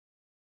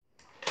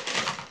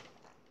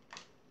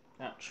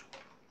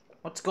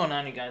What's going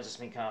on, you guys? It's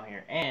me, Kyle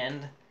here,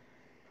 and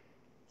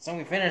so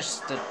we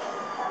finished the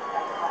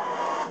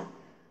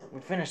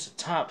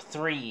top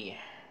 3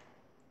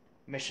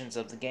 missions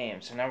of the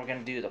game. So now we're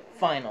gonna do the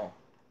final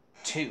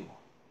 2.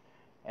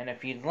 And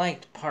if you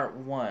liked part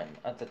 1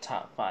 of the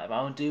top 5,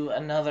 I will do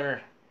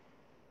another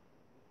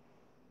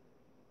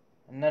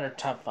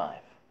top 5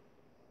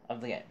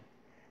 of the game,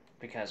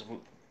 because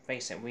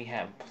face it, we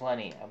have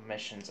plenty of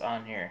missions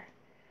on here.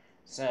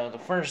 So the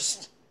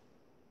first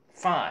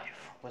 5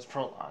 was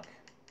prologue.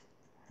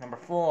 Number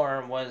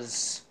 4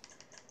 was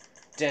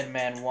Dead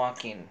Man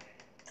Walking.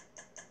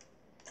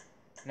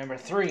 Number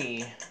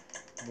 3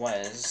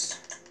 was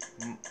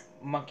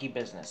Monkey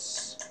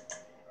Business.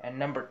 And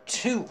number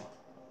 2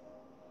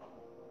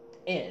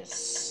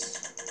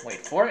 is...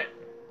 wait for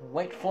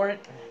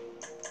it.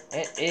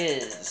 It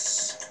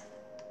is...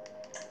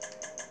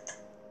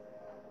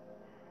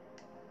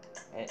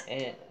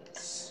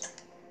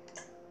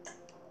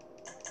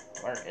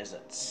 where is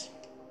it?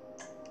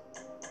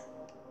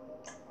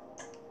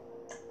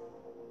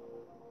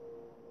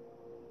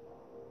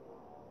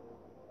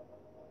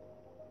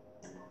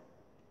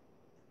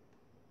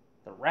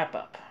 The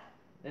wrap-up.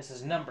 This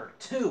is number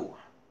 2.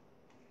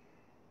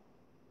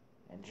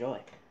 Enjoy.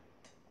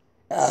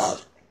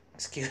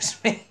 Excuse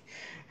me.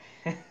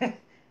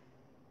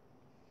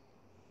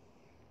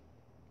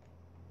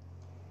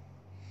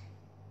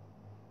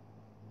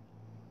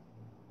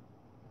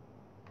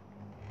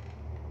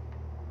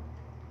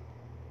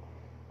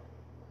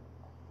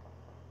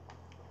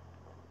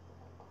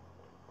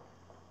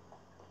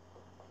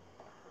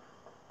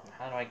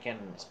 How do I get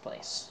in this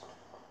place?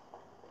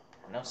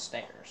 No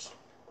stairs.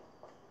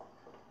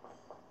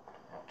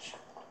 Ouch.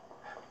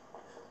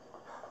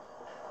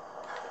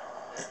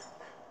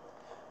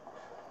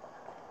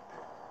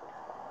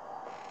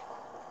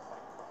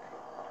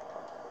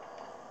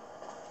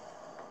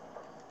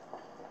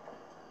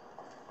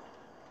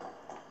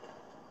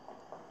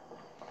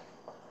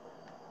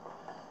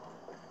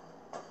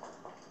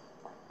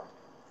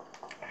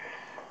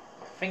 My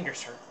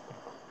fingers hurt.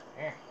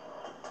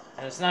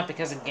 And it's not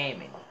because of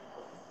gaming.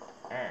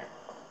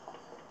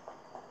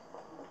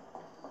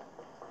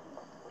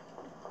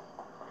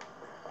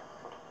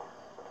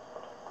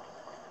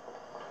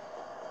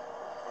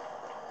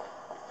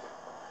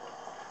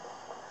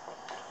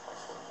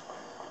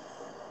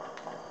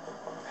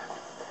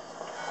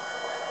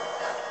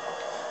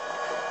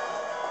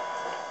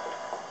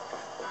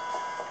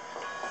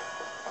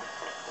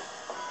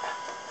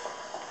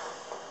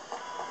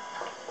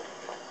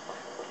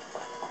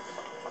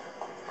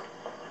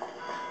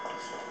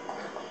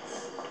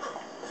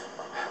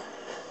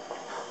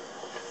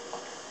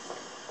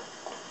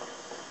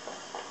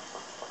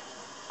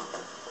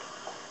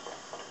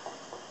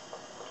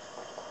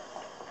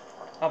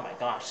 Oh my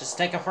gosh, it's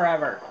taking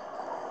forever.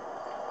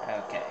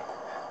 Okay.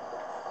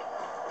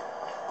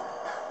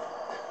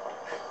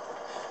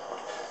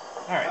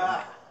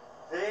 Alright.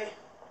 See?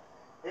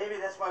 Maybe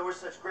that's why we're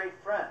such great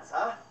friends,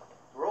 huh?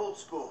 We're old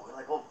school. We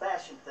like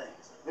old-fashioned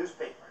things.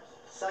 Newspapers,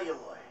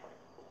 celluloid.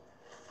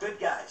 Good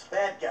guys,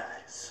 bad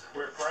guys.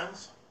 We're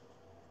friends?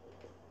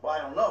 Well, I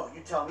don't know. You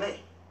tell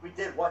me. We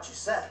did what you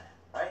said,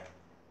 right?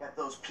 Got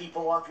those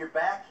people off your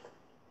back.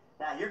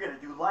 Now you're gonna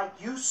do like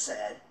you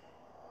said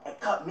and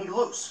cut me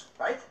loose,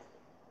 right?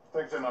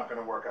 Things are not going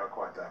to work out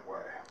quite that way.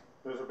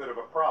 There's a bit of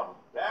a problem.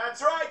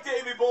 That's right,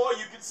 Davy boy,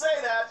 you can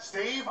say that.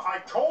 Steve, I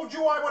told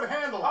you I would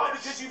handle Oh,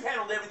 this. because you've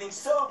handled everything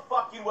so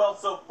fucking well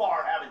so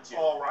far, haven't you?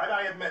 All right,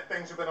 I admit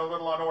things have been a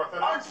little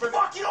unorthodox, but...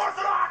 Fucking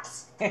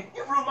orthodox!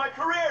 You've ruined my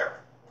career.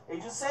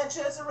 Agent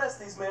Sanchez, arrest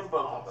these men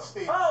both.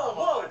 Steve, Oh,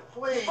 whoa!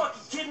 please. You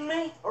fucking kidding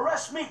me?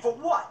 Arrest me for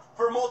what?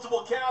 For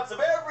multiple counts of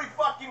every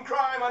fucking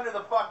crime under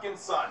the fucking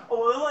sun. Oh,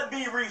 well, let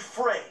me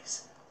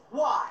rephrase.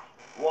 Why?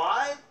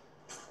 Why?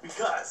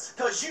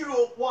 Because you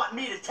don't want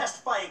me to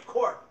testify in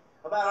court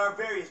about our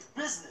various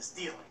business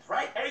dealings,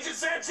 right? Agent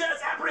Sanchez,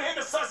 apprehend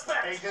the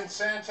suspect! Agent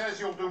Sanchez,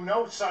 you'll do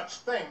no such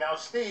thing. Now,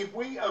 Steve,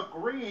 we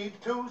agreed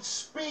to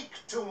speak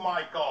to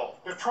Michael,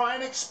 to try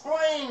and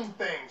explain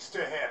things to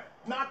him.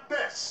 Not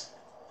this.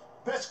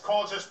 This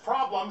causes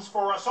problems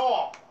for us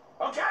all.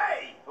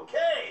 Okay.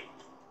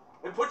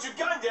 Then put your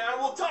gun down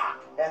and we'll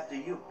talk. After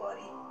you,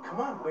 buddy.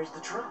 Come on, where's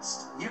the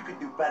trust? You could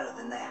do better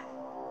than that.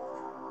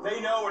 They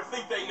know or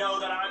think they know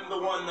that I'm the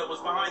one that was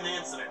behind the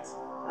incident.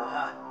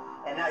 Uh-huh.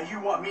 And now you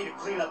want me to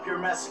clean up your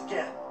mess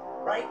again,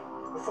 right?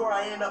 Before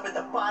I end up at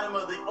the bottom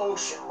of the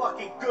ocean.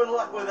 Fucking good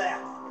luck with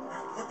that.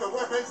 Put the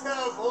weapons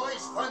down,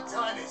 boys. Fun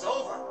time is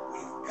over.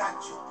 We've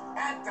got you.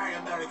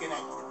 Anti-American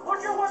activity.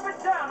 Put your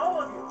weapons down, all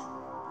of you!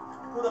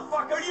 Who the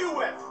fuck are you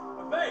with?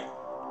 Me.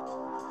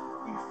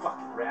 You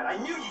fucking rat. I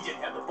knew you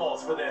didn't have the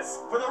balls for this.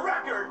 For the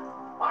record,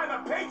 I'm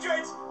a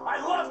patriot.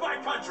 I love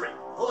my country.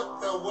 Put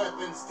the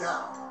weapons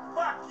down.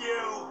 Fuck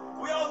you.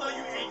 We all know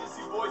you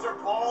agency boys are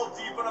ball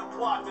deep in a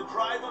plot to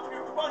drive up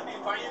your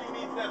funding by any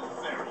means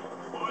necessary.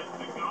 Put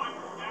the gun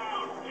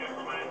down,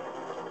 gentlemen.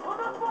 Who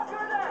the fuck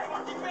are they?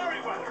 Fucking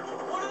Merryweather.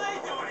 What are they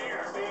doing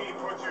here? Steve,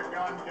 put your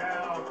gun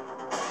down.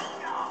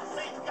 Oh,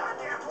 say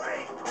goddamn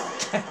way.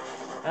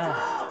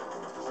 Ah.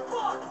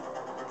 Fuck!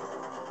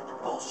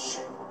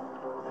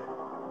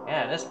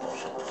 this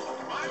bullshit.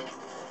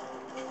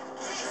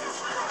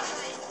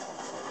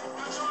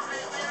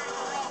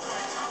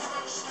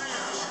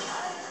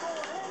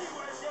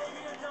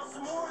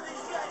 Some more of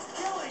these guys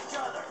kill each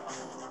other.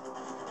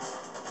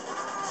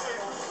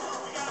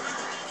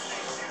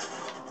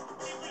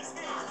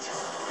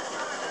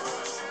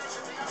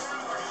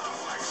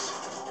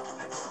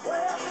 What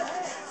happened to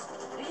Hayes?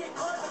 Did he get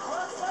caught in the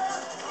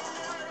crossfire?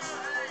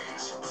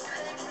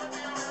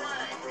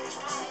 He's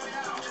probably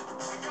out.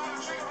 We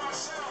gotta think of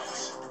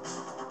ourselves.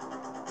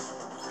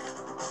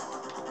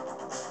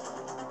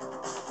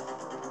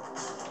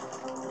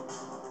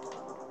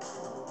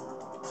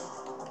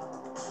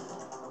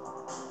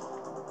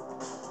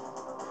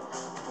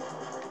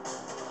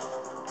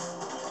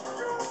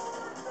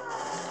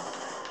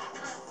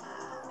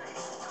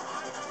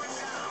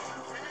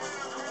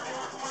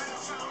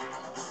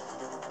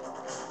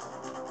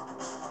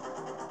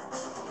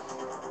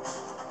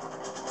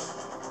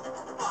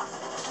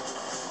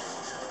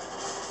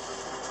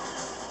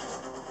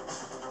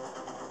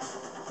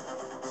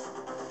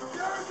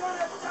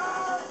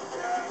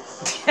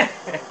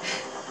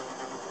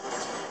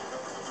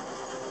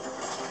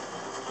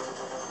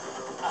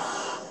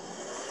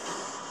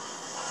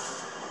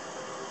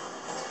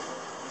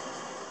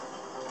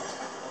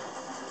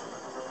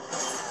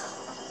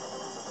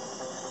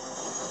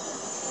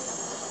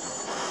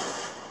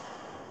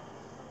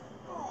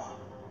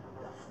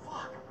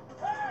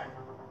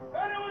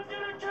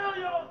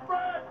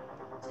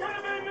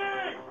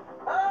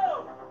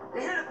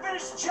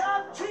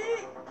 Job, T?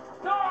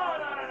 No,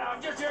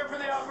 I'm just here for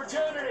the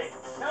opportunity.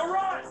 Now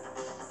run!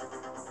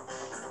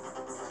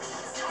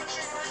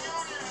 Touching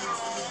reunion and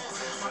all,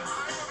 but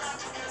I'm about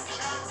to get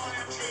shot by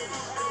a team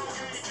of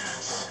rogue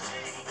agents.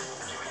 Hey,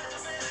 you got the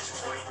vantage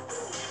point.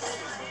 Give me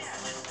your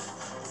hand.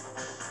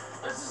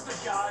 This is the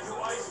guy who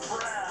iced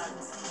Brad.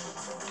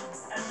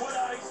 And what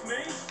iced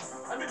me?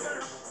 I'd be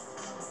better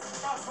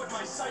off putting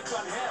my sights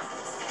on him.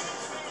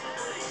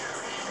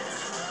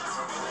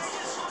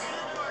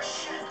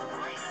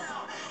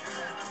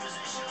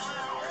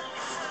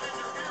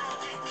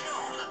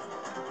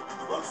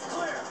 Looks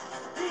clear.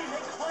 D,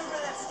 make a plane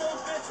for that stone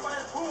bench by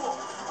the pool.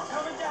 I'm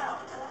coming down.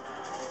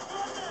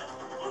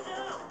 Look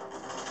out!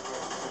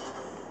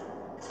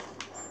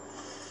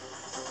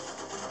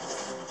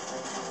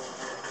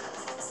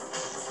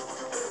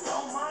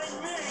 Don't mind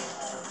me.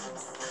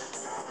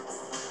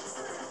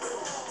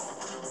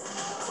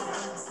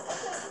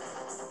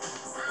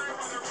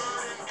 Weather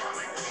bird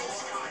incoming.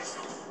 These guys.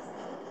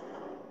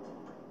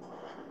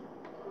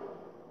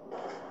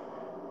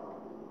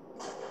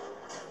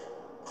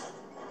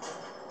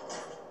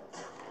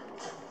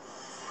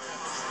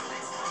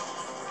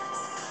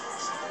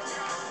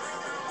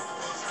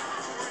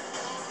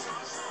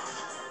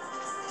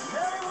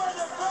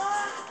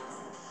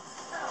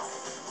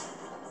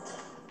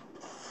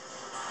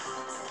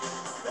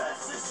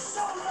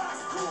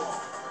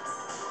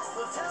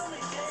 Tell me,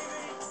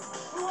 Davey,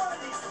 who are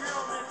these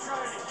real men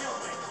trying to kill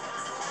me?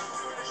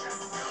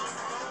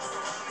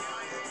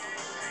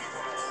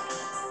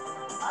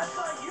 I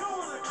thought you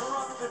were the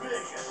corrupt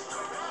division.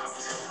 Corrupt?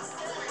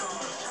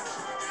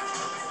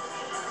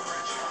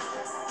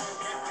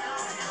 Get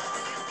down here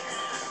when you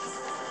can.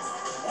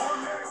 More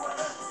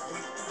Merryweather? Are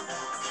you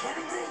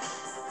kidding me?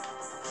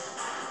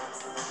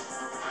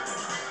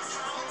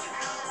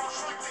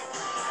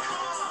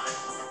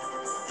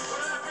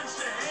 What happens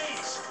to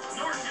Hayes?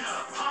 Norton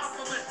gonna pop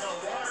him at the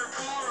water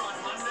cooler on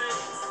Monday?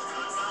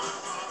 I'm not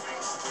popping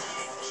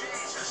Steve.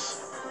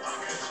 Jesus. I'll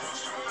get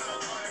close to it.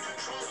 I'll try to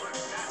control it.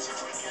 That's if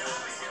we get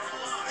out of here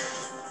alive.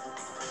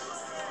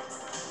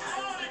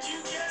 How did you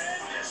get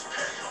in this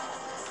pickle?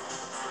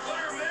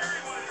 What are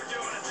Merryweather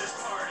doing at this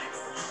party?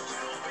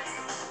 Tell me.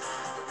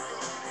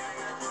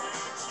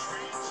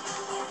 Trains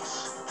and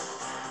books.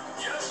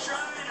 Just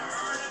trying to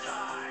earn a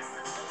dime.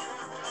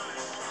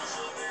 It's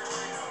on their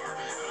radar,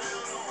 and I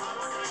don't know how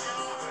we're gonna get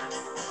off it.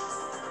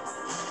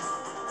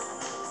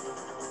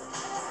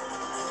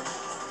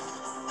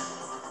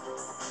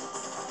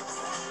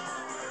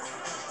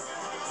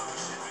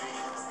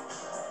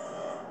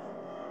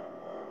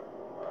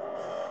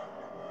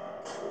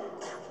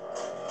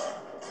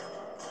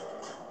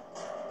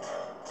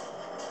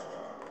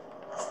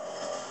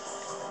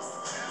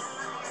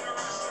 Never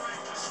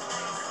underestimate the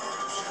spread of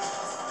corruption.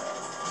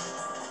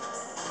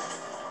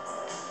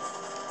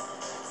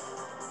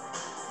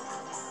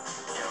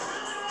 You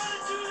really want to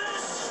do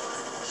this?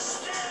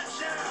 Stand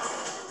down!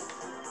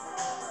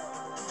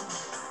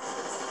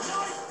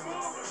 Nice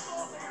move,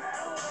 assaulting an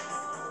ally!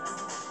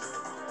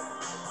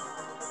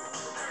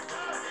 They're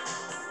done!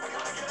 I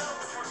gotta get out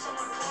before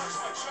someone blocks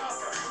my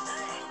chopper.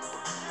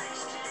 Hey,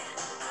 Steve.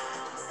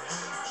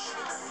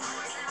 Shut. I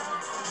like your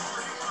arm from the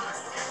parking lot.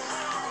 Get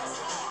clear or I'll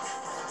talk.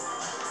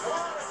 Come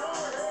on, it's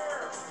over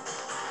here.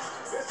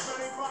 This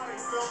many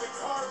bodies building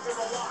cars in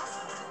the lot.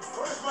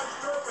 Put as much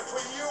dirt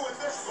between you and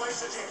this place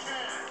as you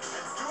can.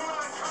 And do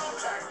not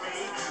contact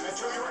me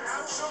until you're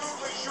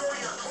absolutely sure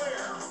you're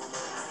clear.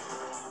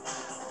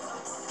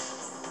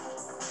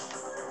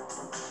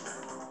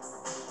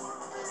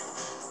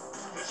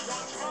 This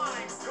one's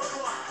mine.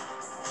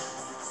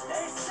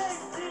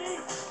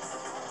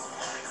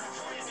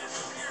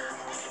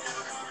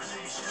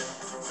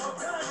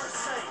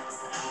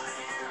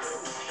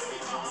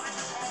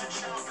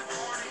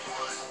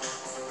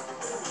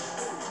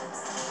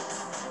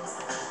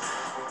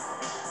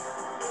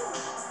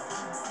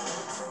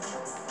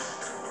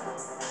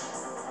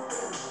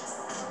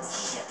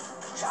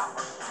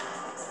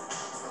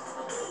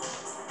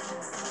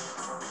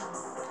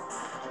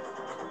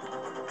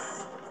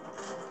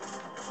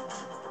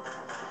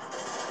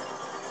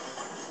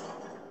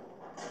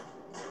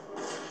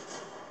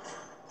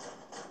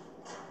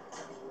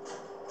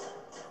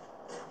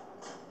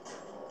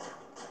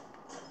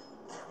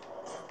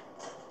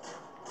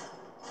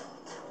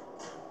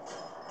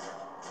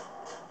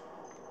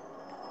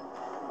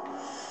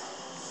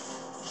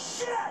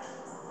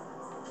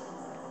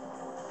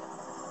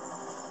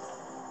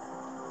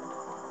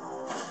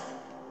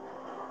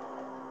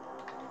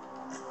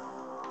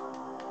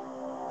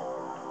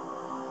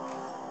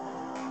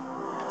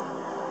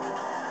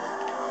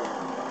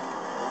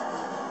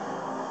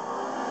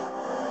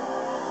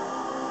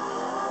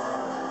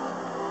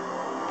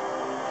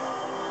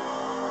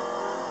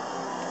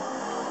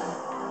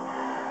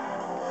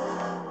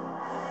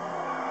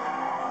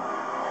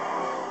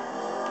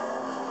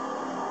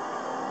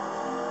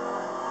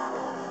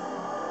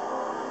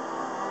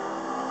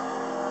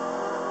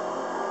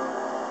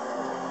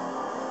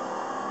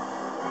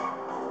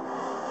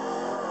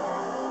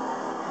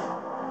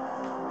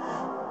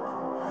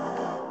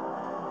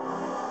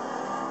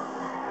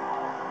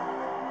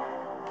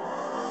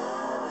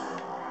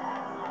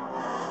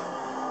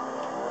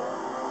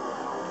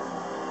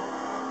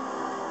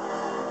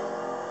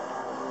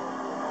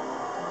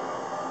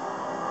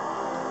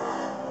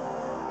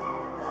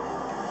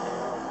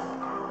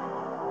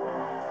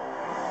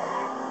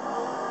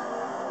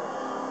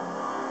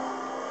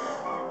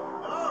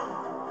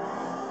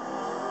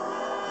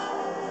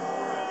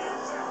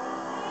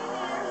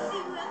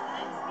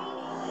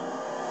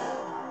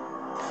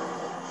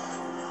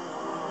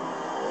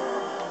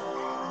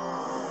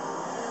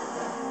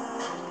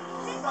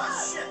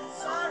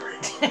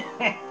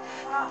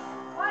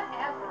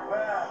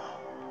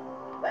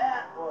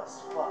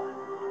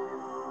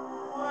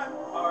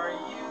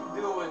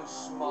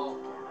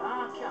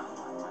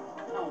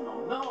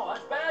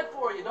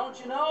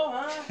 you know,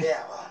 huh?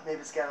 Yeah, well, maybe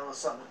it's got a little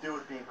something to do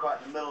with being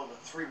caught in the middle of a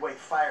three-way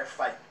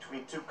firefight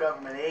between two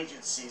government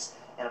agencies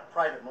and a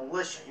private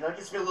militia. You know, it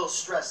gets me a little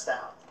stressed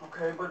out.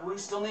 Okay, but we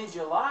still need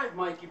you alive,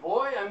 Mikey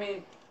boy. I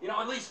mean, you know,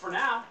 at least for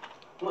now.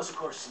 Unless, of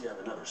course, you have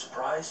another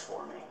surprise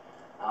for me.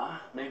 Huh?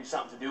 Maybe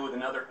something to do with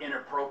another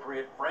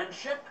inappropriate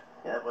friendship?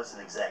 Yeah, that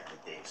wasn't exactly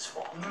Dave's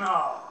fault.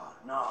 No.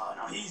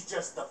 He's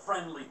just the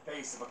friendly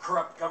face of a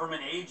corrupt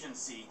government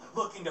agency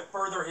looking to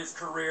further his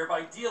career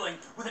by dealing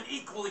with an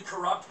equally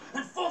corrupt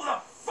and full to the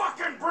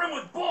fucking brim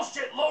with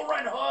bullshit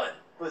low-rent hood.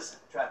 Listen,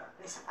 Trevor,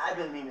 I've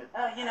been meaning...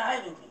 I've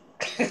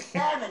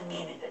been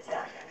meaning to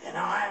tell you, you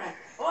know,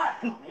 What,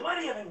 homie? What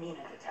have you been meaning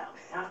to tell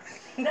me, huh?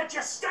 That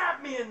you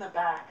stabbed me in the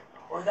back,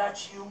 or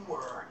that you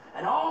were,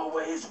 and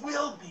always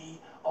will be,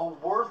 a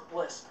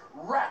worthless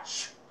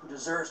wretch who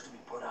deserves to be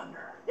put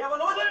under. Yeah, well,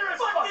 what the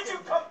fuck did you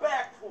come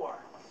back for?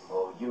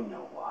 Oh, you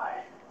know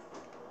why.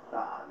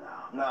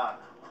 No.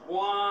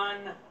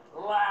 One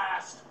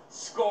last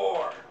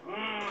score.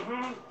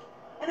 Mm-hmm.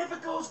 And if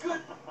it goes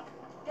good,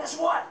 guess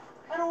what?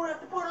 I don't have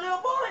to put a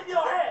little bullet in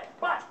your head.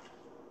 But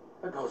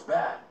if it goes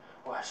bad,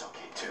 well, that's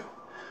okay too.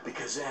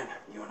 Because then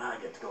you and I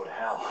get to go to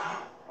hell.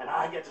 And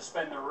I get to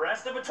spend the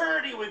rest of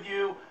eternity with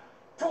you,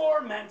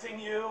 tormenting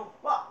you.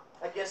 Well,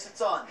 I guess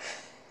it's on.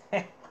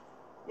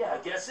 Yeah, I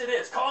guess it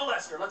is. Call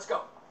Lester. Let's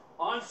go.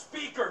 On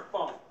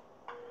speakerphone.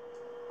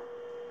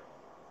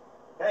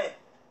 Hey,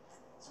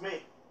 it's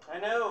me. I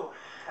know.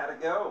 How'd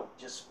it go?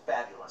 Just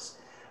fabulous.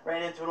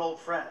 Ran into an old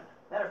friend.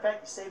 Matter of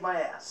fact, he saved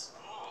my ass.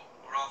 Oh,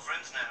 we're all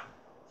friends now.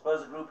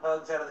 Suppose a group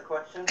hug's out of the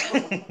question?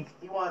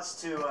 He wants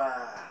to,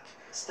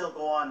 still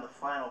go on the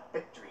final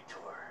victory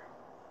tour.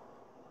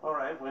 All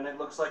right, when it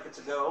looks like it's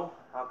a go,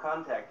 I'll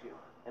contact you.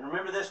 And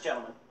remember this,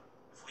 gentlemen.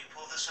 If we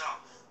pull this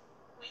off,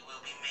 we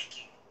will be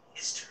making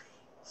history.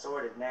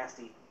 Sordid,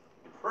 nasty,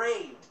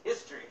 depraved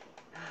history.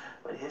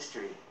 But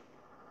history,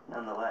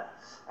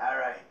 nonetheless. All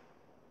right.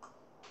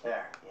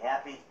 There, you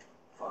happy?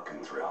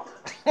 Fucking thrilled.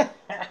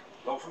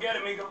 Don't forget,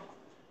 amigo.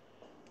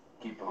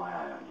 Keep my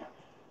eye on you.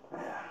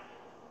 Yeah.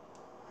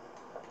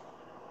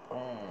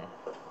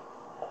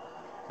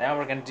 Now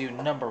we're gonna do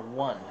number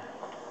 1.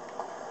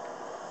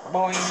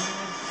 Boing.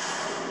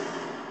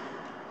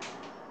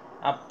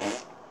 Up.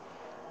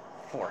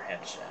 4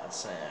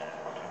 headshots.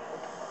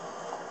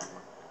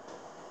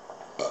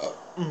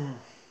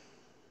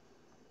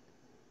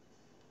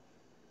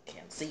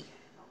 Can't see.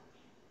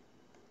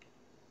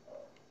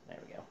 There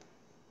we go.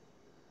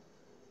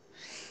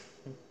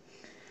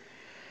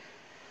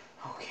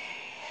 Okay,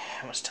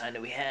 how much time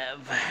do we have?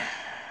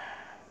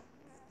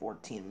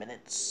 14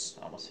 minutes,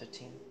 almost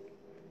 15.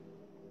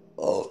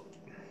 Oh,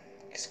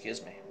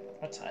 excuse me.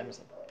 What time is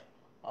it?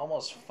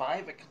 Almost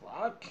 5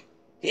 o'clock?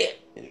 Yeah.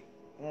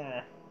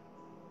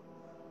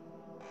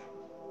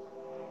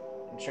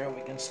 I'm sure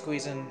we can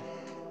squeeze in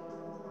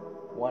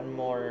one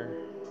more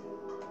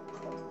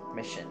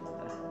mission.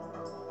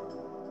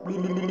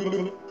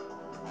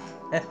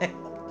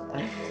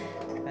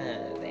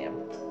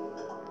 Damn.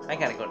 I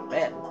gotta go to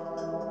bed.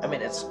 I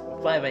mean, it's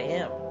 5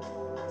 a.m.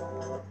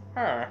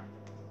 Huh.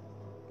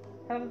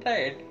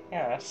 Indeed,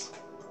 yes.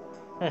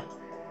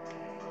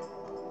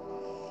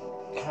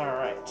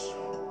 Alright.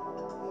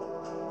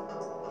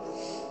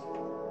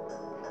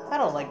 I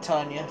don't like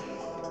Tanya.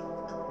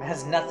 It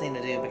has nothing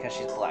to do because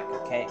she's black,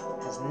 okay?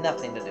 It has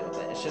nothing to do with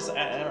it. It's just,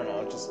 I don't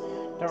know, just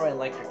don't really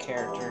like her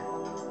character.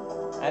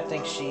 I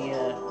think she,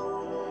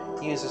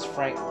 uses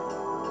Franklin.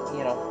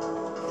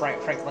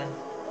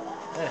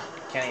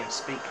 Can't even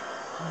speak.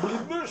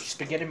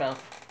 Spaghetti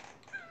mouth.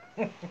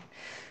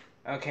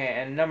 Okay,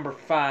 and number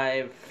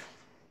 5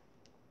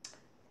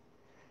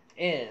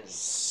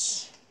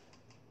 is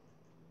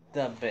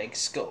the big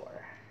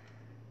score.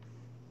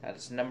 That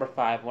is number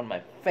 5, one of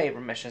my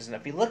favorite missions. And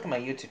if you look at my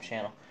YouTube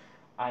channel,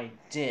 I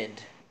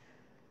did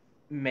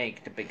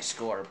make the big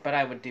score, but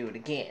I would do it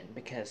again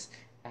because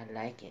I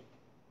like it.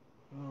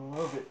 I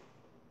love it.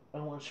 I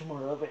want some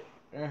more of it.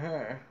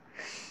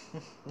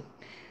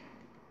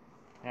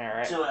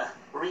 Alright. To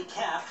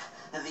recap,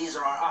 these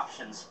are our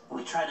options.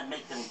 We try to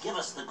make them give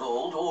us the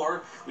gold,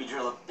 or we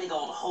drill a big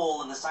old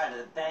hole in the side of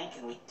the bank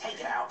and we take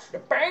it out. The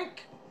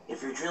bank?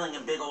 If you're drilling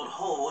a big old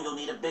hole, you'll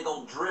need a big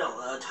old drill,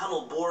 a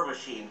tunnel bore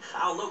machine.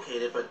 I'll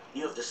locate it, but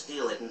you have to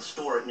steal it and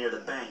store it near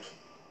the bank.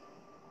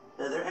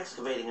 They're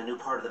excavating a new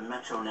part of the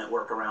metro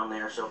network around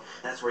there, so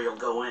that's where you'll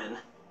go in.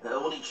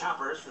 We'll need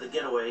choppers for the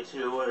getaway,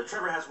 too.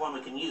 Trevor has one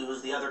we can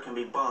use, the other can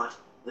be bought.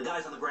 The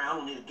guys on the ground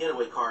will need a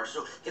getaway car,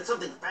 so get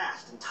something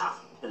fast and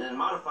tough, and then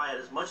modify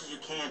it as much as you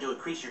can to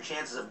increase your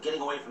chances of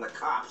getting away from the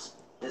cops.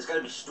 It's got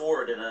to be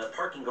stored in a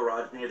parking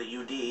garage near the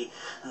UD.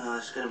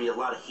 There's going to be a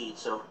lot of heat,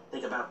 so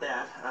think about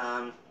that.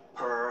 I'm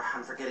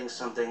forgetting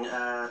something.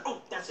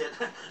 Oh, that's it.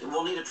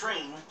 We'll need a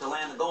train to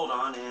land the gold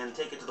on and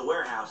take it to the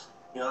warehouse.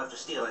 You'll have to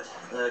steal it.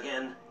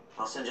 Again,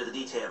 I'll send you the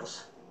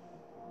details.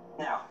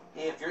 Now,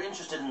 if you're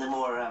interested in the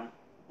more,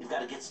 you've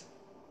got to get...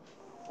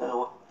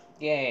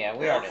 Yeah,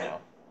 we already know.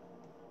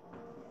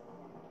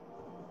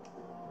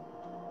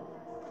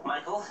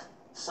 Michael,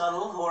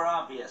 subtle or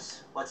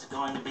obvious? What's it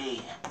going to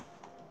be?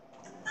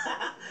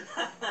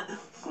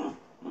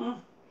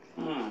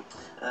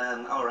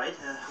 All right.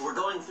 We're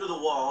going through the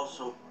wall,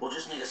 so we'll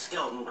just need a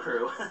skeleton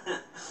crew.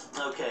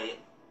 Okay.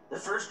 The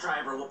first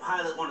driver will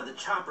pilot one of the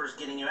choppers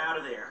getting you out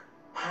of there.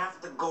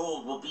 Half the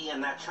gold will be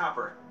in that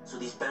chopper, so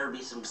these better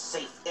be some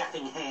safe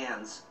effing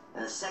hands.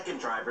 And the second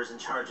driver's in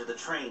charge of the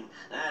train.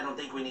 I don't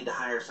think we need to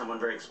hire someone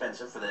very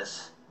expensive for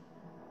this.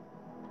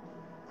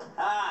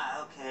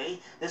 Ah, okay.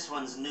 This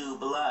one's new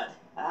blood.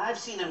 I've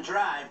seen him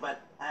drive,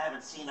 but I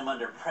haven't seen him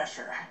under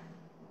pressure.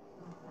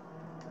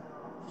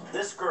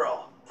 This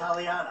girl,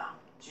 Taliana,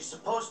 she's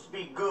supposed to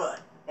be good,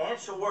 and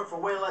she'll work for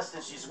way less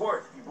than she's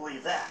worth, if you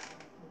believe that.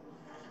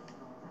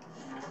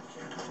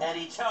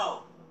 Eddie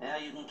Cho. Now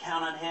you can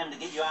count on him to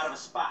get you out of a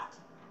spot.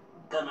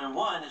 Gunman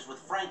 1 is with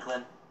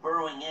Franklin,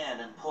 burrowing in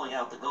and pulling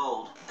out the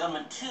gold.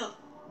 Gunman 2,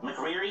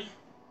 McReary,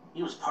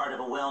 he was part of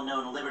a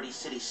well-known Liberty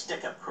City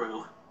stick-up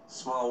crew.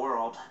 Small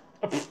world.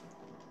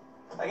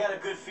 I got a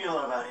good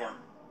feeling about him.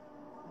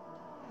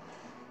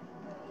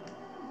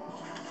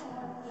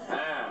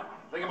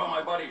 Think about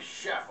my buddy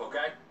Chef,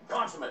 okay?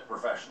 Consummate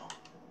professional.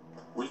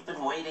 We've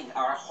been waiting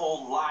our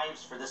whole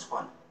lives for this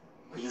one.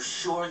 Are you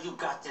sure you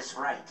got this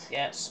right?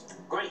 Yes.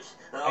 Great.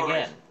 Again.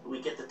 Right.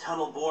 We get the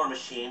tunnel bore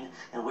machine,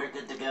 and we're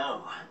good to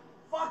go.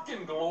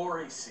 Fucking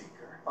glory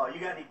seeker. Oh, you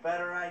got any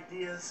better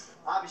ideas?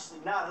 Obviously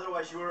not,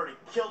 otherwise you would already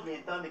killed me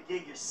and done the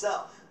gig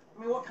yourself.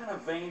 I mean, what kind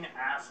of vain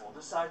asshole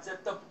decides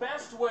that the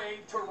best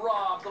way to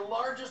rob the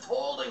largest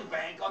holding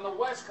bank on the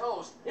West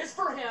Coast is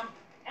for him,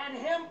 and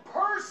him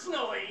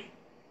personally,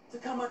 to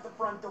come at the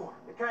front door?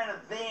 The kind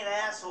of vain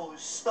asshole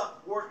who's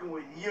stuck working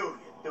with you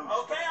douche.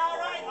 Okay,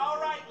 all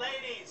right,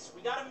 ladies.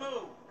 We gotta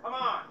move. Come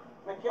on.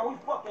 Man, can we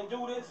fucking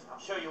do this? I'll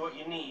show you what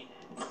you need.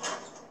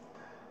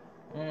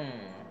 What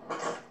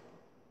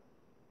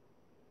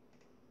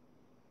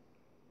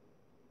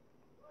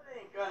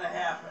ain't gonna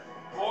happen?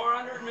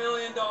 $400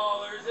 million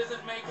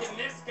isn't making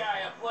this guy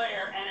a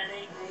player, and it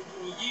ain't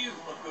making you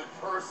a good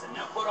person.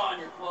 Now put on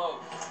your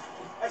clothes.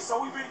 Hey,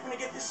 so we really gonna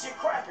get this shit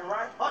cracking,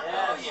 right?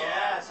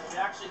 Yes. If you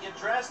actually get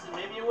dressed, then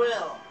maybe you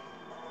will.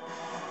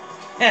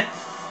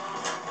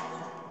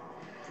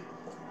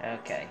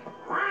 Okay.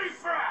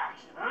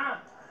 Refraction, huh?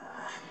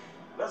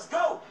 Let's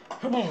go!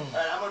 Come on.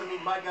 Alright, I'm gonna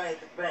meet my guy at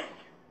the bank.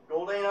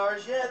 Gold ain't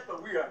ours yet,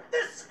 but we are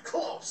this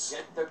close.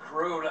 Get the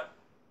crew to...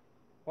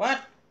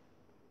 What?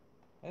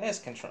 It is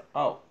control.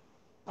 Oh.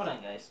 Hold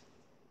on, guys.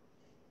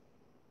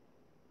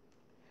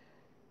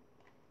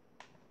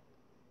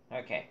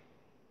 Okay.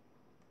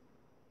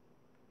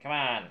 Come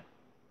on.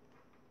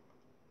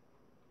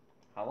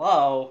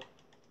 Hello?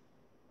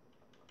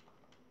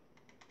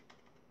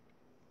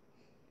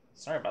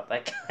 Sorry about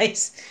that,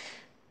 guys.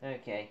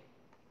 Okay.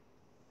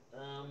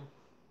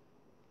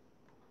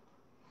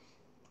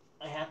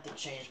 I have to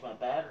change my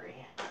battery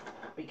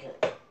because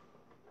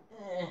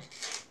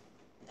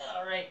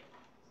alright.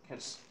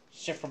 Because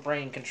shift from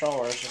brain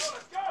controller is just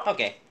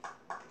okay.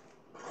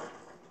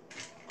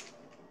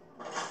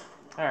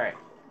 Alright.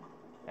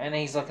 And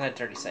he's looking at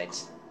dirty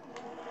sites.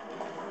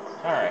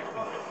 Alright.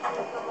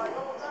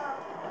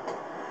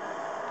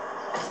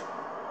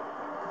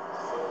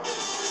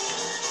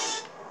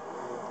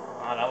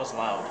 Oh, that was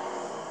loud.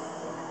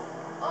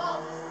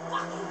 Oh,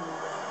 fuck you.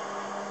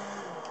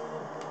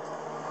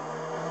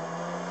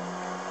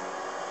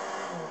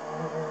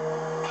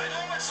 I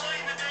know it's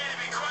late in the day to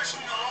be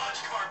questioning the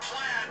logic of our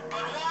plan,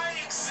 but why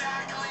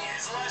exactly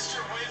is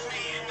Lester with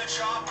me in the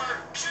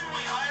chopper? Shouldn't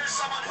we hire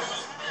someone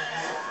who's,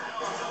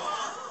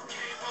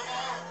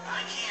 capable?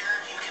 I'm here,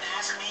 you can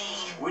ask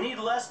me. We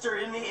need Lester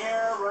in the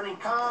air, running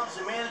comms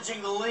and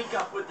managing the link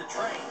up with the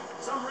train.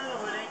 Some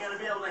Renwood ain't gonna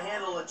be able to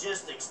handle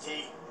logistics,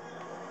 T.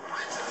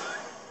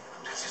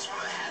 That's just one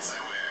of the hats I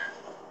wear.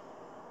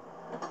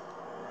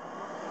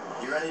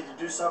 You ready to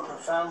do something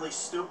profoundly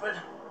stupid?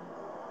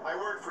 I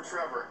work for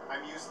Trevor.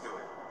 I'm used to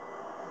it.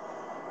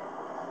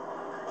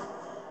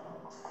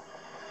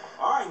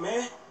 All right,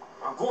 man.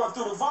 I'm going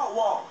through the vault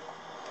wall.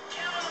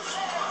 Get on the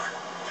floor.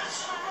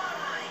 That's the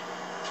robbery.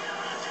 Get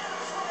on the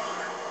damn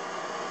floor.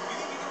 You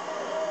think you can put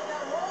a hole in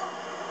that wall?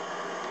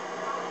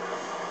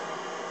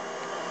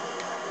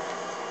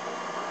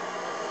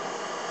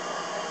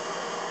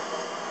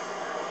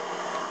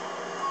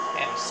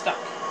 And I'm stuck.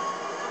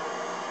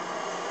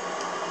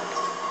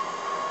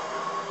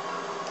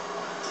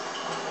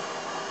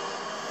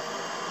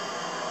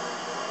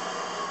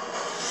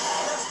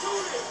 Let's do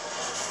this.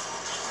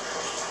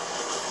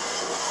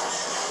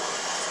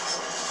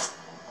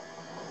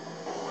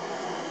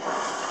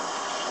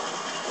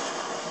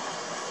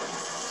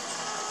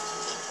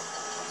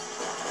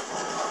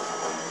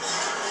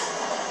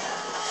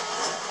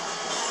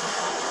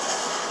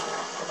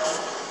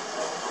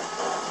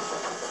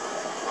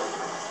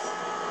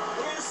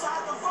 We're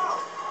inside the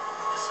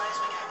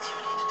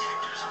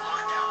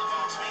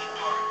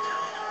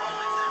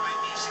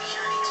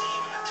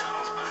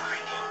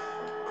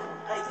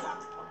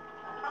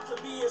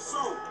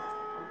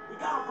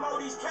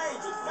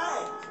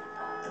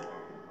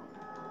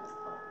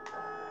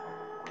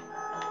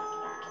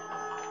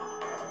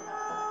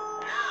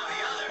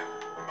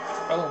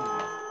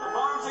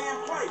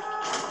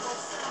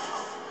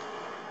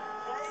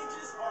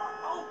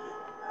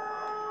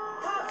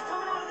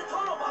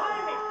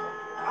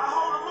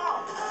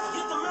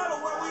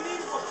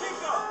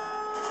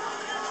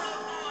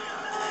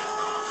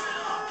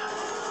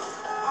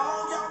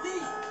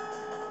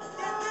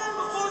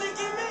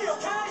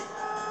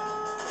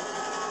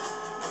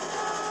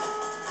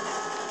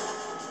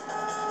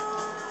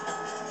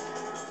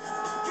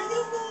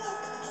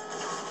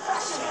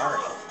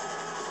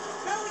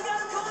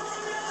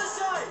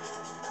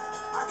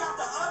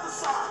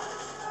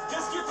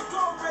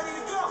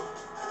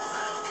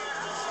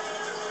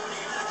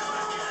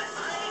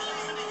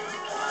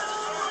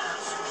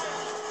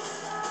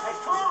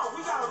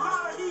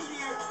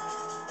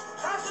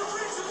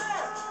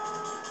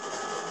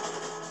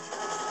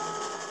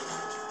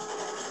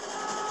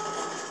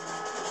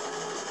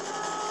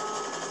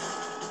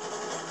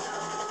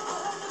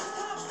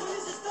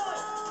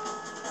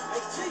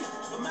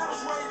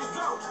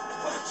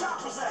the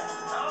choppers at?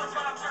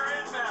 Helicopter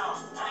inbound.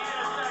 See you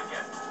in a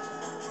second.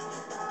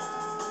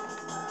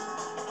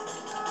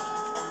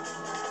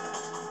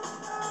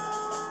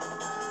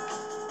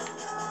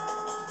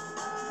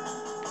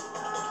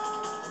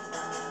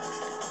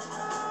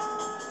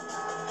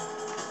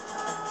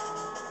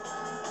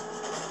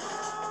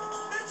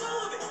 It's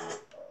all of it.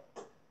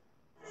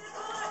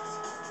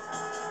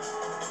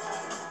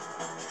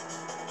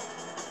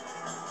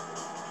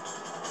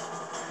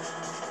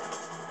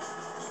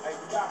 Hey,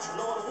 we got you.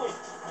 Lower the wind.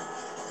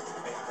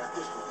 Hey, I got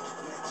this one.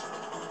 Next.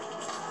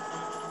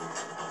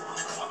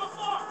 On the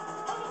floor!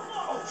 On the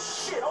floor! Oh,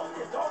 shit.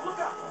 Open it, dog. Look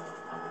out.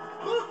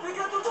 Look, they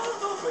got the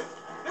doors open.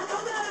 They're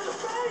coming out of the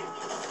bank.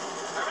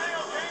 Everything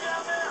okay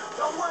down there?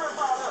 Don't worry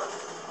about us.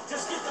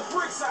 Just get the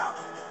bricks out.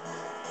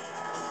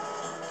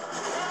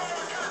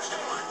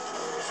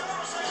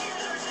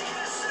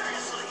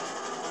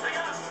 They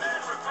got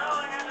men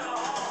repelling into the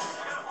hall.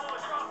 We're gonna pull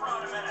the chopper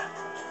out in a minute.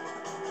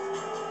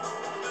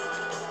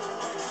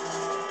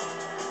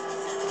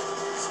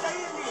 Stay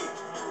in here.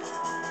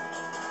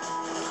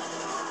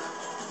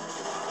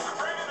 We're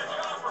bringing the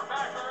chopper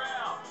back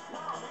around.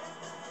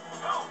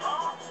 Go,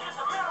 Tom. Get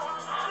the metal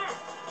out of the shit.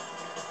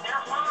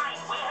 They're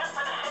fine. We head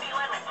for the city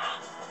limits.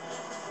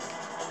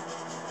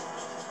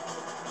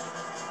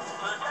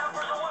 So the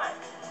chopper's away.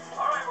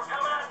 All right, we're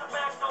coming out the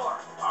back door.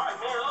 All right,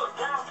 man, look,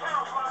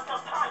 downtown's locked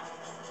up tight.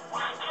 We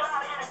should get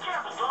out of here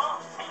together,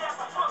 dog. Ain't that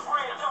the foot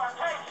bridge to our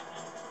taste?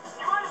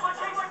 You mind if I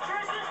take my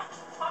chances?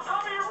 I'll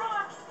cover your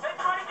run. Then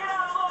try to get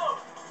out alone.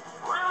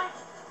 Really?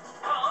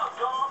 Good luck,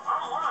 dog.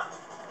 I'm running.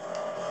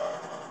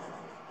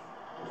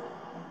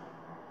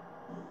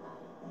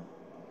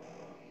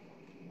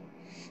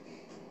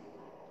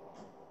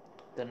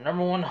 The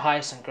 #1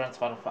 heist in Grand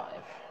Theft Auto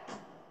 5.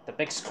 The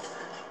big score.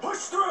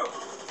 Push through.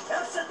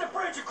 Upset the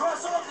bridge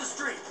across off the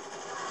street.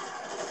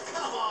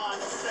 Come on,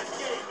 this is a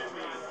game to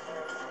me.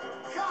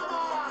 Come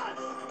on!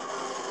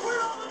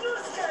 Where'd all the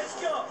news guys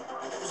go?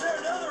 Is there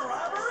another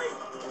robbery?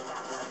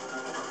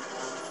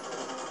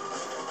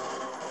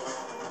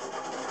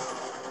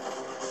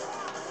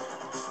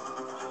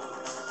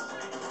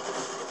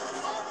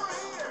 Over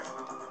here!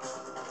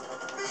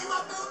 Beam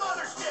up the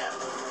mothership!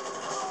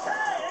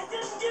 Hey, they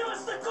didn't give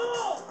us the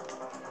gold.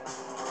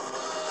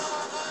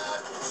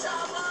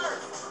 Chopper!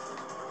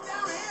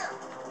 Down here!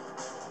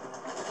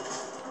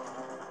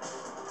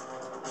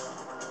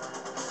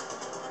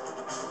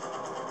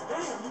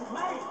 Damn, you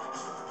made it.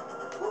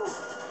 Whew.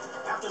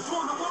 After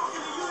doing the walk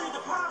in the Union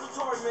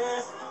Depository,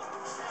 man.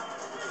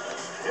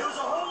 It was a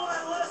whole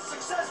lot less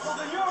successful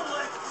than your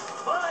lick,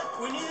 but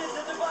we needed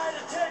to divide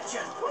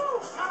attention. Woo!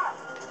 Ah.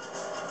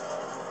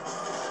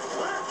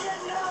 We're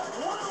getting out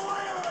one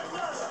way or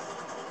another.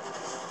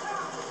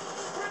 Ah,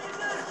 bring it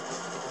down.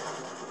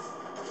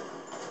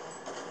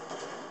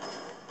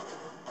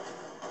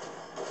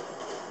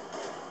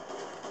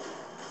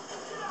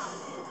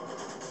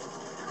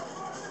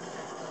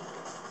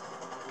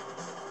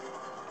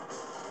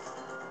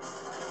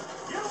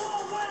 You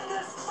won't win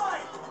this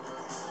fight!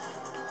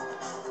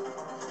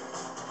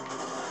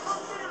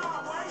 Don't get in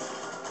our way!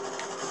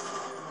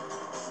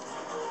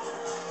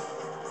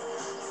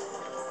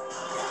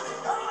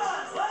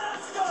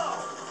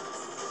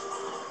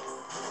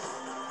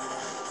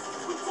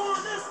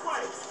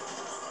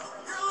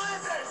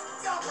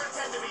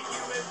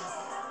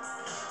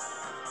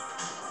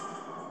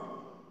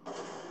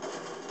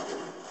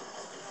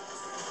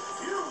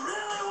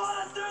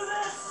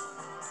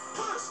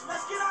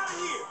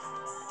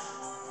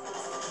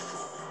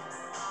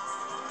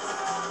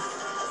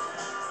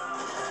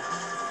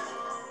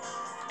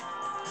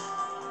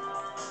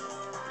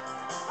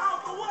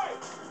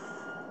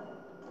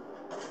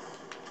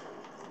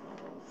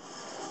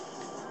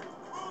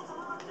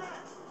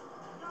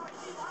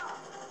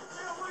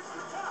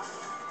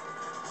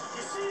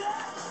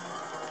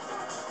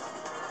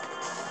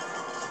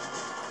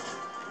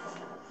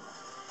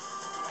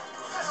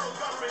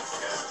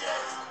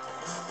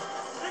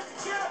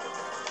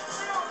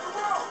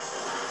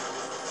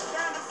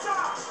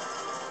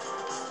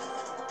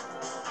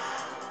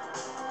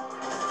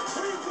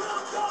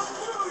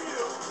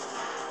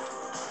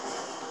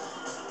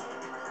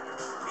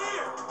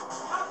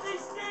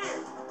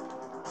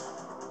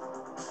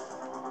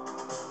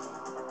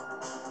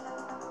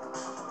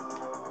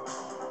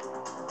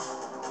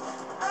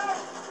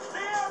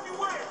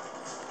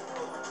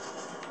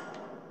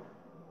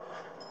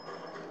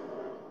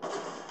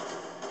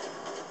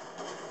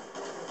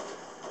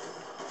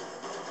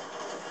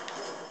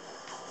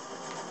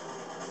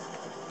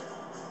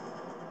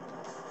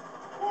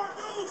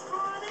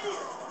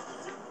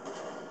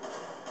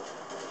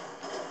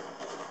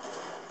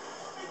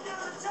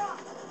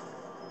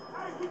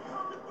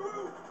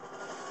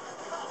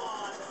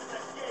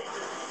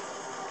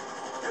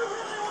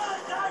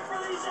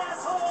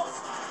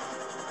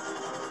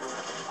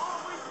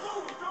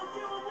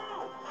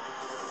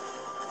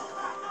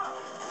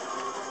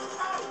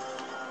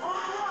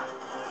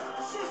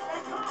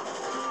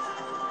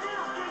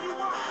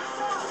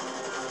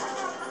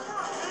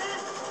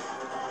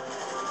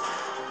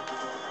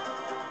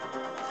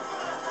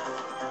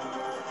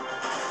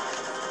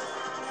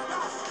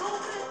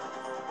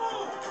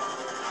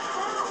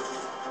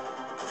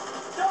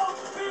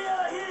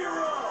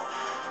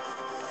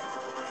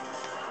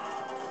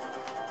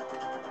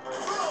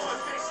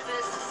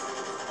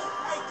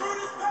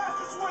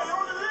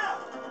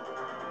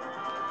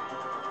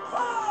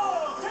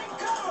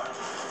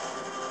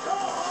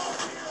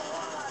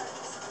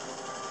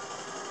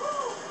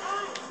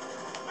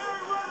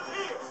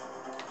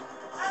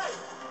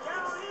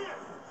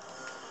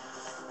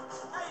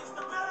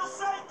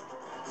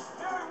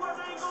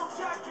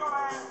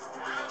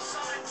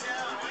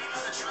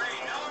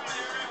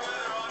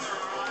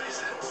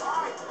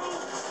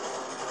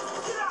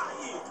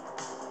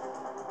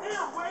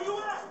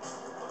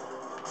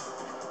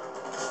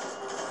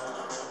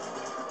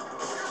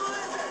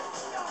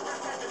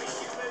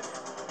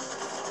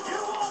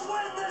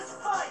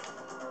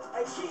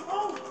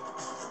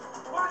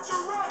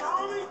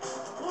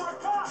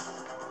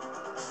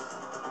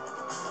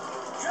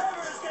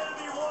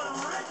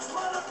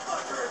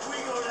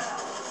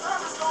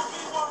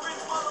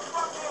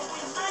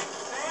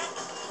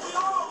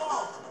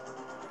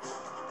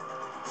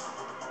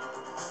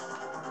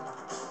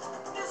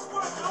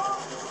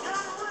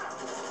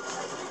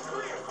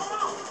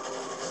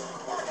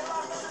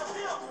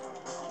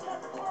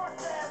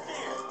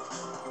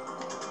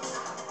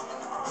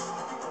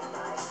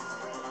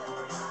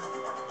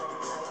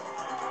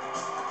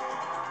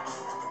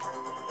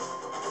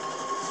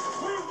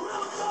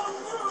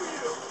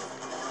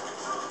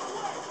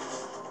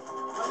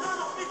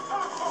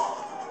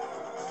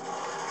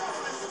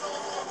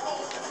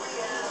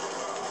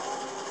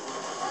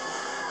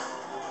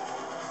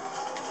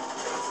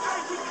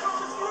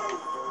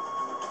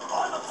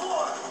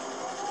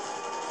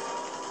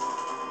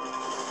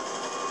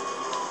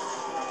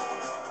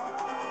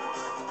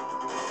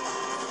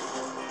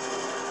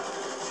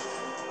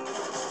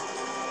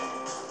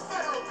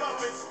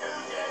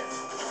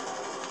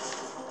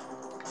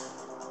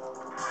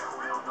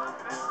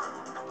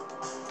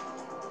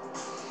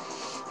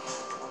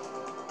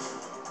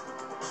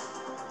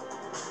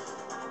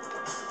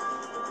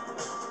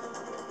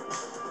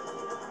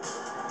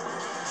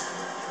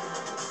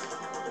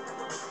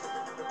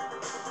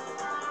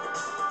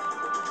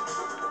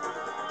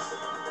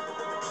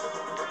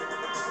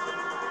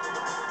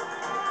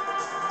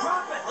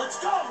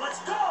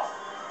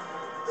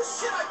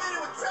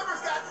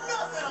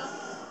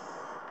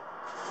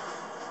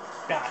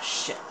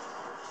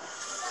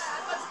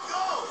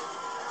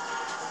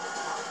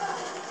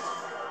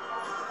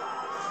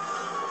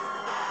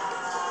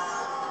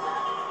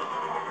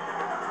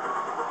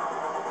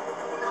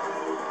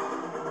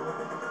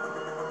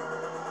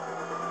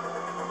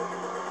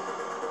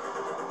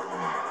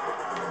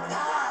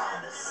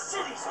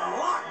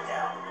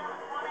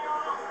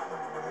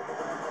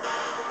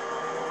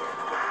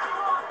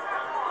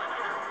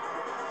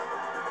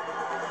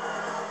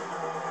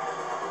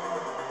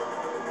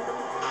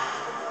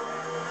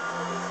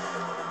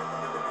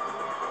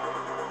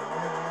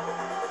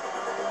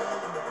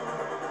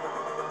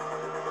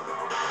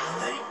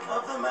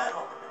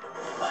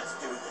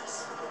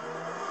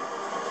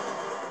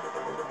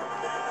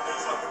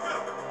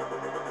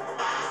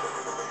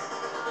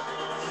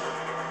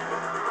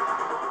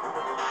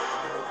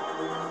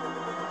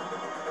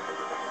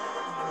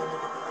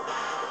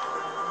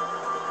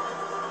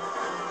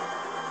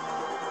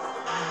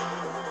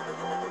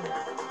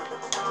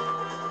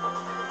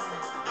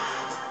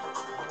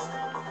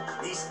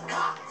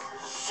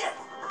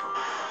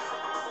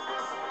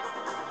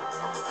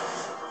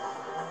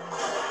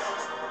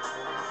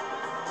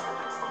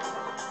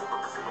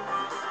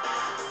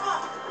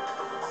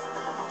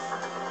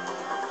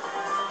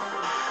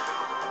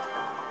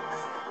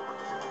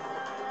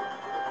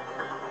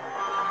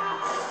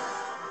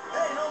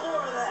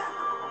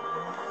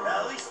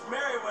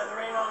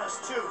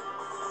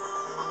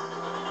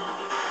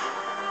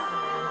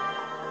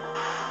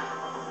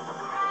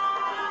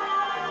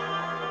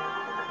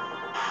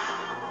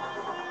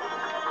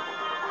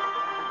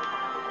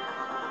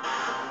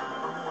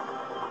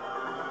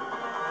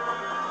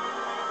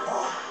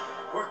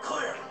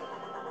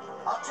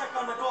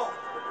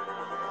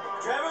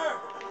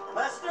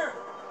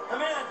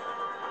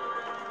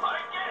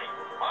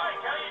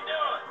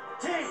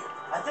 T,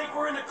 I think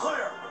we're in the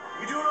clear.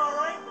 You doing all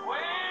right? We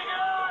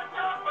got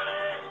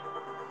company!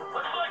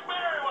 Looks like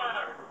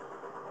Merryweather.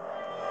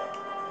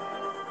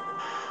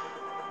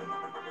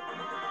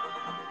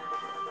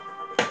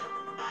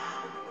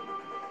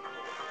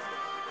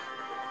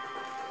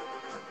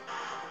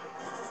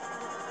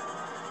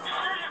 You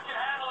sure you can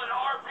handle an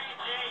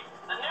RPG?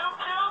 The noob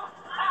tube?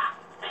 Ha!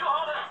 You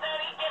hold it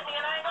steady, get me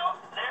an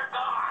angle, they're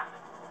gone.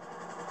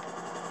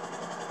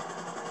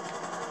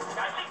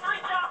 I see 3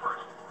 choppers.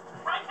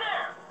 Right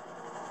there.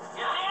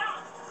 You see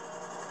them?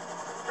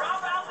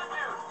 Drop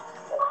altitude.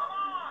 Come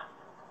on.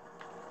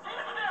 Keep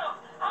still.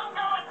 I'm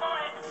going for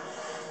it.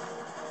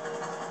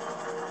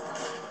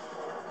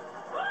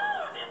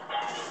 Woo! Did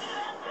Daddy do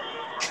that to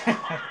you?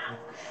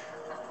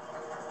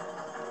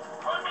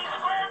 Put me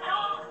square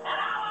two, and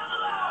I'll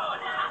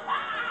unload.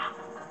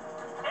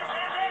 This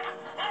is it.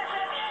 This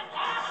is it,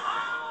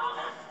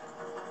 assholes.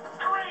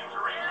 Kareem's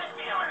really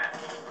feeling it.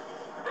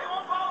 They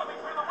won't follow me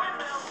through the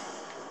windmill.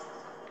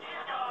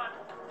 He's gone.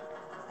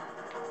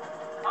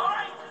 All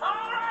right,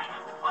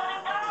 let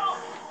him go.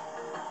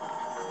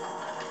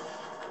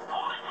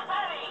 Hold it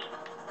steady.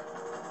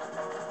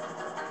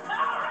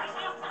 All right,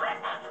 you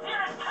pricks,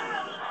 here it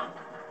comes.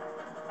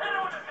 Hit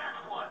him with the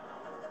next one.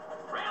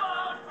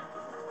 Reload.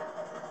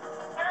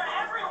 They're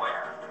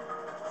everywhere.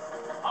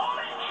 Hold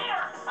it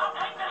here. I'll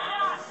take the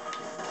shot.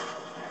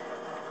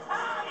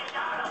 Ah, you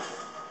got him.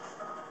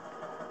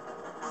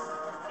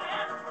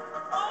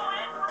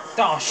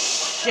 Oh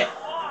shit!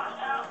 Lost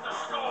half the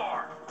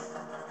score.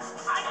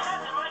 I said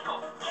to Michael,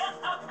 get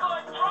a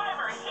good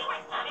driver. He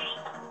would cheat.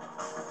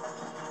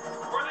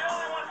 We're the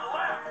only ones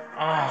left.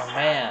 Oh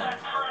man. That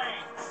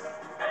train.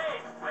 Hey,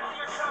 I see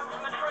your truck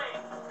from the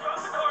train. Drop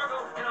the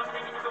cargo, and I'll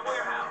take it to the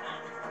warehouse.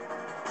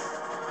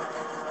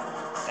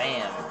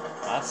 Damn.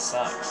 That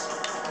sucks.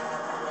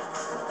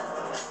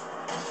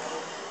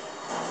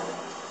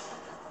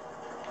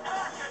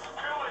 Package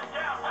 2 is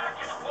down.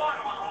 Package 1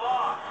 was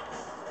lost.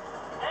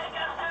 Take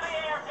us to the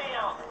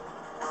airfield.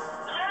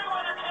 The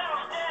Merryweather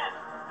channel's dead.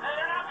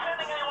 They're not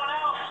sending anyone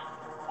else.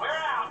 We're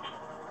out.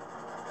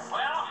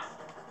 Well,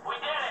 we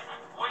did it.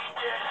 We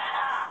did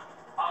half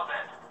of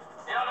it.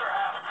 The other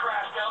half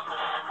crashed out in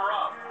the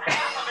scrub.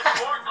 Half of it's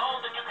more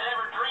gold than you could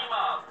ever dream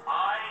of.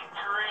 I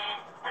dream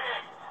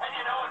big. And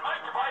you know, it might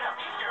divide up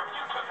easier if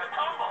you took a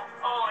tumble.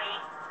 Oi.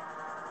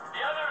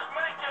 The others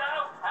make it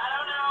out. I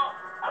don't know.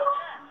 I'll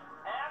check.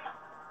 M.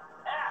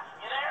 F.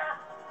 You there?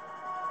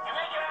 You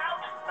make it out?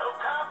 No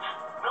cops,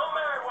 no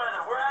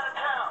Merryweather. We're out of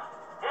town.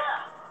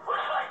 Yeah,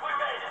 looks like we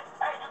made it.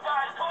 Hey, you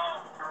guys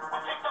cool? We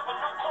picked up a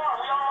new car.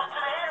 We almost to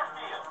the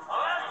airfield.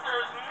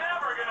 Lester's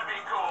never gonna be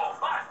cool,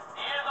 but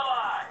he is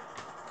alive.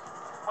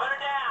 Put her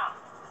down.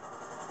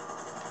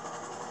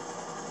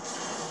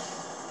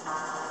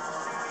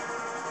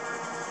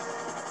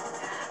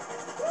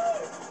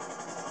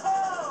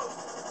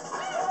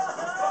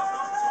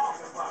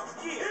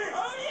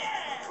 Oh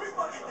yeah! We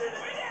fucking did it.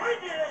 We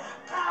did it.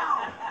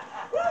 Ow.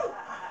 Woo.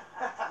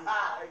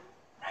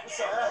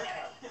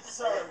 Yes,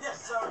 sir.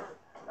 Yes, sir.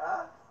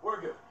 Huh? We're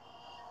good.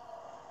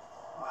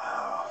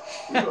 Wow,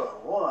 you are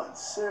one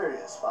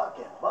serious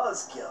fucking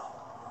buzzkill.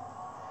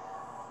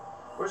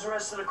 Where's the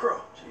rest of the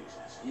crew?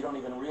 Jesus, you don't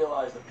even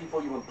realize the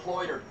people you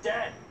employed are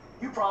dead.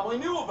 You probably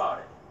knew about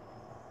it.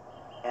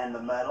 And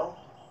the medal?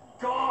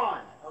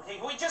 Gone. Okay,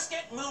 can we just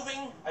get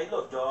moving? Hey,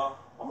 look, dawg.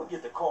 I'm gonna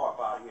get the car up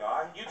out of here,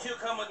 all right? You two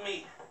come with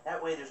me.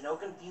 That way there's no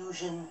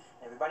confusion.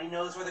 Everybody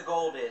knows where the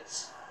gold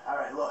is. All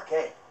right, look,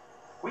 hey,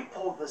 we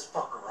pulled this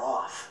fucker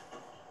off.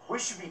 We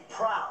should be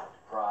proud.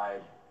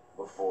 Pride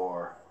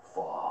before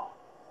fall.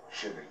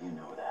 Sugar, you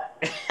know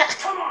that.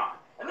 Come on!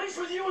 At least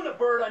with you and the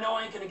bird, I know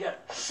I ain't gonna get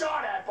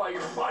shot at by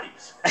your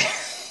buddies.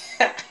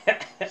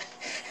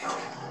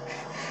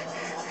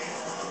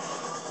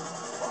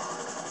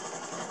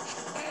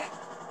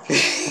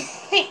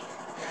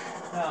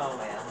 Oh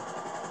man.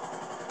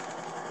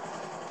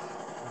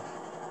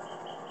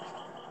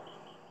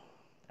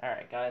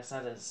 Alright guys,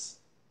 that is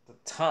the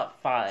top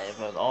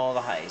 5 of all the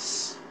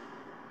heists.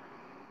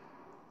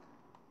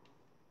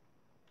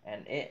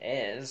 And it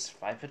is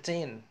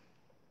 5:15.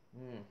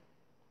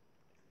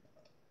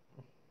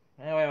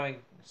 Anyway, we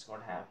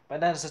scored half. But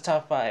that is the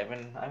top 5,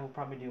 and I will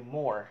probably do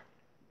more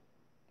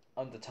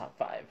of the top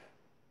 5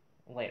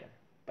 later.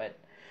 But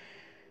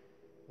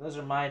those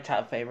are my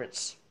top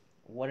favorites.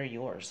 What are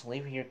yours?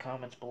 Leave your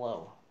comments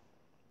below.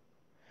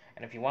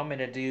 And if you want me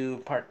to do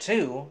part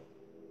 2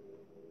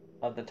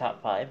 of the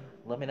top 5,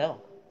 let me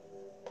know.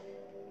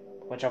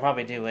 Which I'll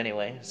probably do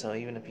anyway, so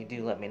even if you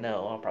do let me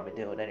know, I'll probably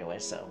do it anyway,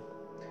 so.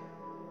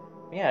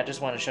 Yeah, I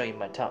just want to show you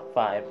my top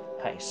 5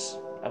 heists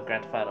of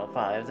Grand Theft Auto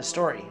 5, the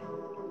story.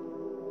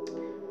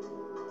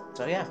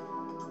 So yeah.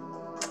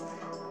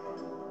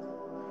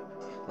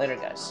 Later,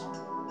 guys.